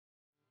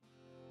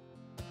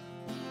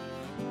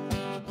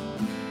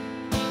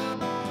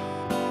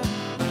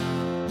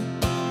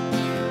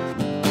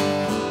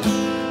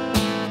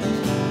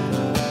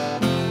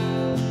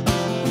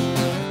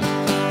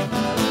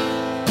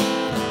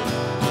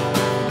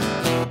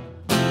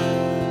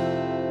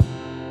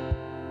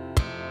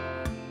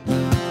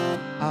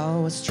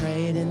was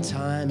trading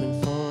timing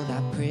for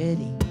that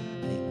pretty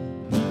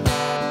paper,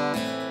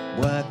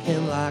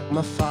 working like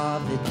my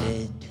father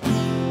did,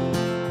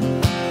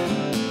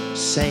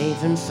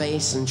 saving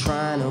face and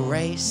trying to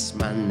race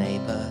my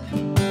neighbor,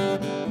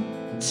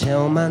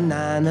 till my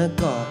nana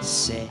got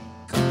sick.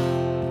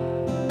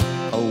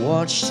 I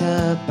watched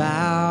her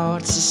bow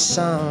to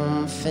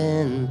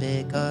something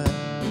bigger.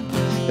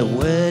 It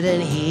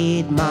wouldn't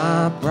heed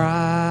my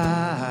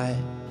bride's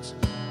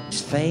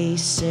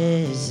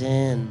faces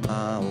in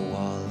my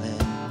wallet.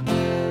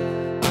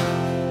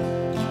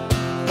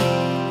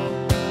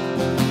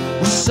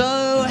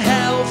 So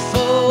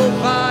helpful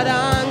but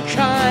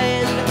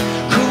unkind,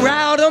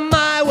 crowd on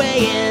my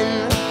way in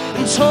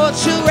and taught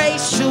to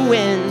race to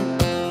win.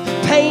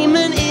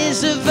 Payment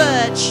is a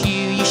virtue,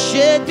 you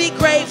should be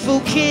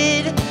grateful,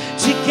 kid,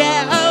 to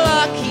get a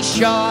lucky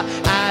shot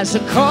as a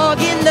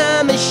cog in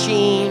the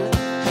machine.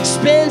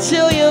 Spin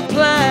till your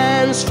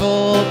plans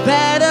for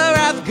better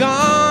have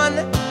gone.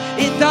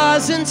 It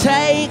doesn't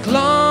take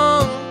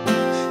long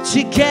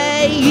to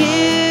get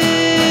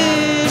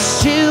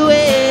used to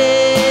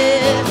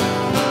it.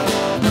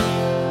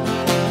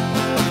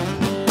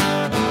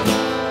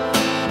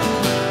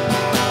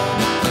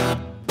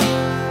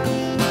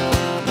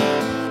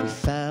 We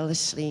fell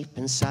asleep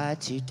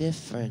inside two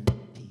different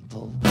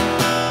people,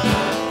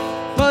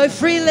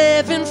 both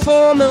reliving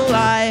former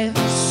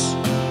lives.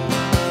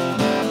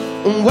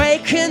 And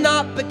waking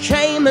up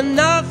became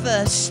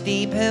another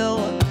steep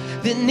hill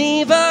that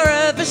neither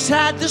of us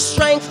had the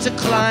strength to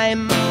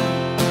climb.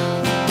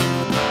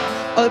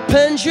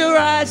 Opened your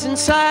eyes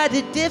inside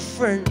a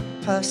different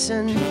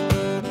person,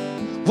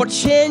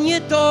 watching your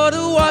daughter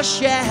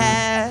wash your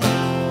hair.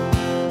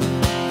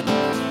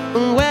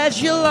 And where's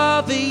your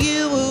lover?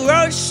 You were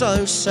oh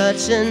so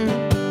certain.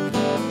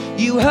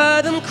 You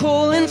heard them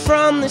calling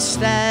from the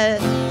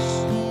stairs.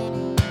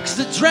 'Cause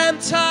I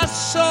dreamt I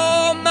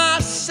saw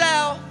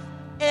myself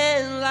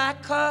in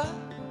like a,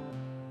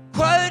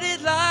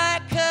 quoted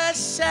like a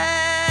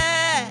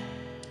set,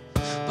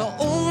 but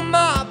all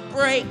my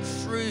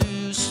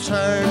breakthroughs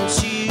turned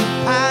to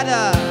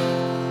patter.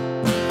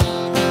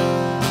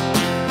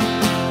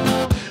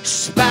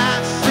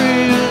 Spat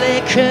through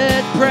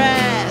liquored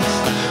breath,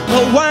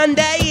 but one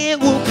day it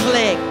will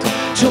click.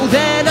 Till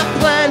then I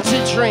plan to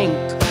drink,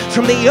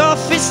 from the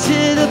office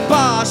to the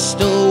bar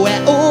stool,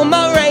 where all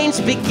my reins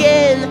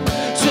begin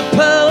to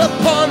pull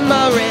upon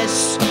my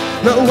wrist.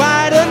 No,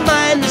 I don't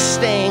mind the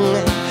sting,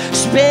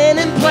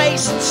 spinning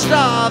place and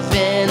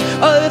starving,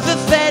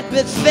 overfed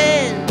but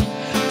thin,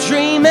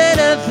 dreaming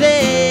of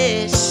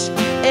this.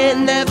 It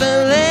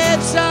never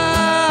lives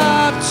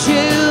up to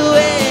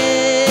it.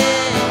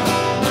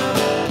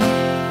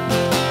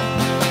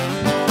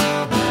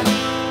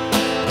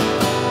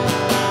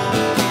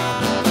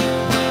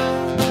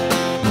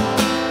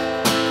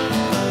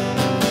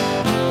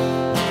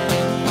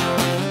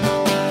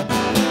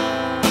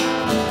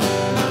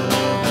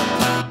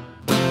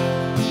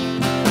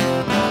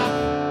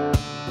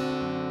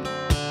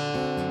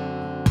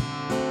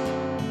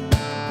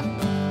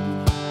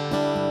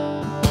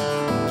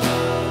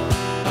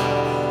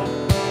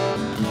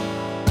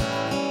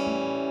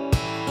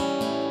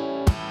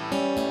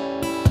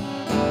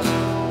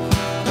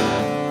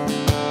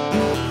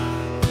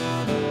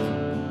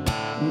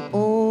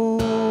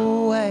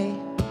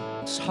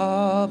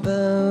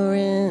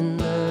 Harboring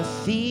the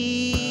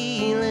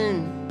feeling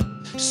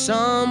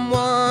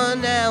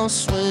someone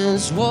else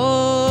was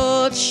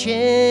watching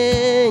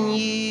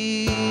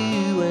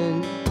you,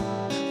 and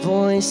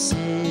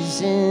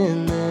voices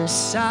in the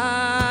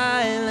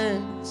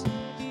silence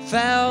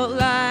felt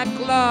like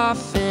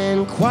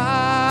laughing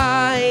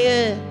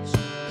quiet,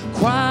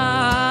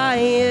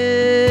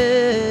 quiet.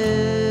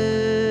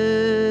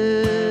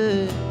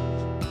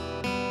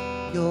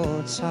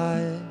 You're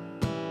tired,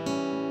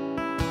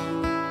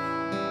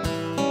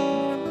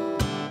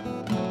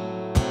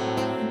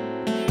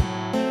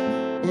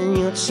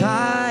 you're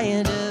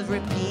tired of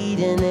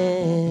repeating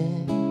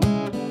it.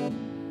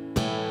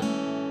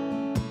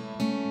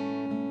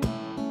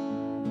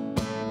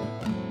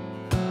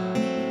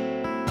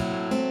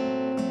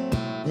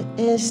 But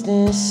is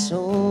this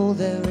all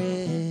there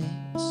is?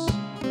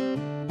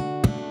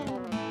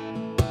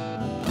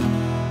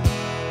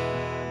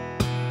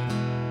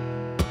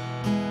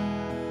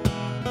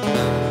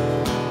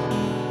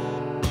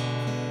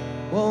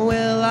 Or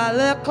will I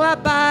look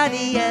like by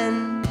the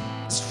end,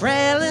 as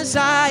frail as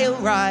I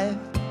arrive,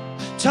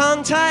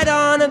 tongue-tied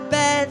on a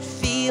bed,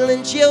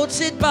 feeling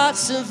jilted but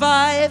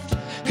survived?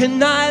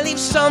 Can I leave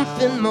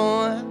something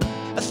more,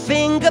 a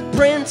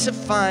fingerprint to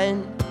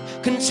find,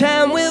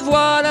 content with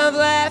what I've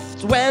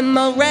left when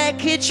my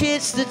wreckage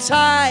hits the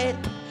tide?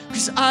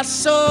 'Cause I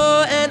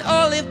saw an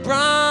olive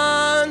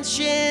branch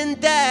in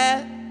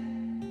death,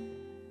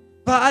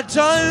 but I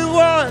don't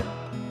want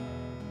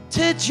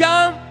to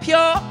jump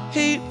your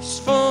hoops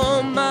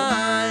for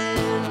mine.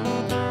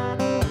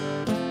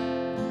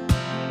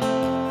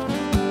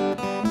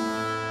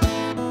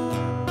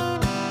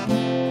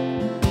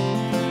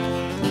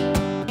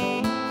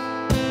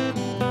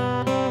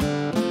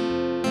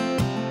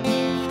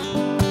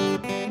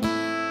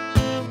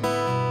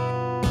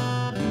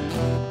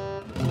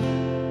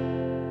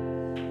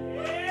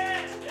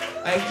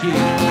 Thank you.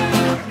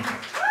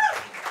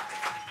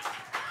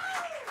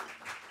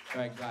 All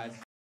right,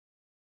 guys.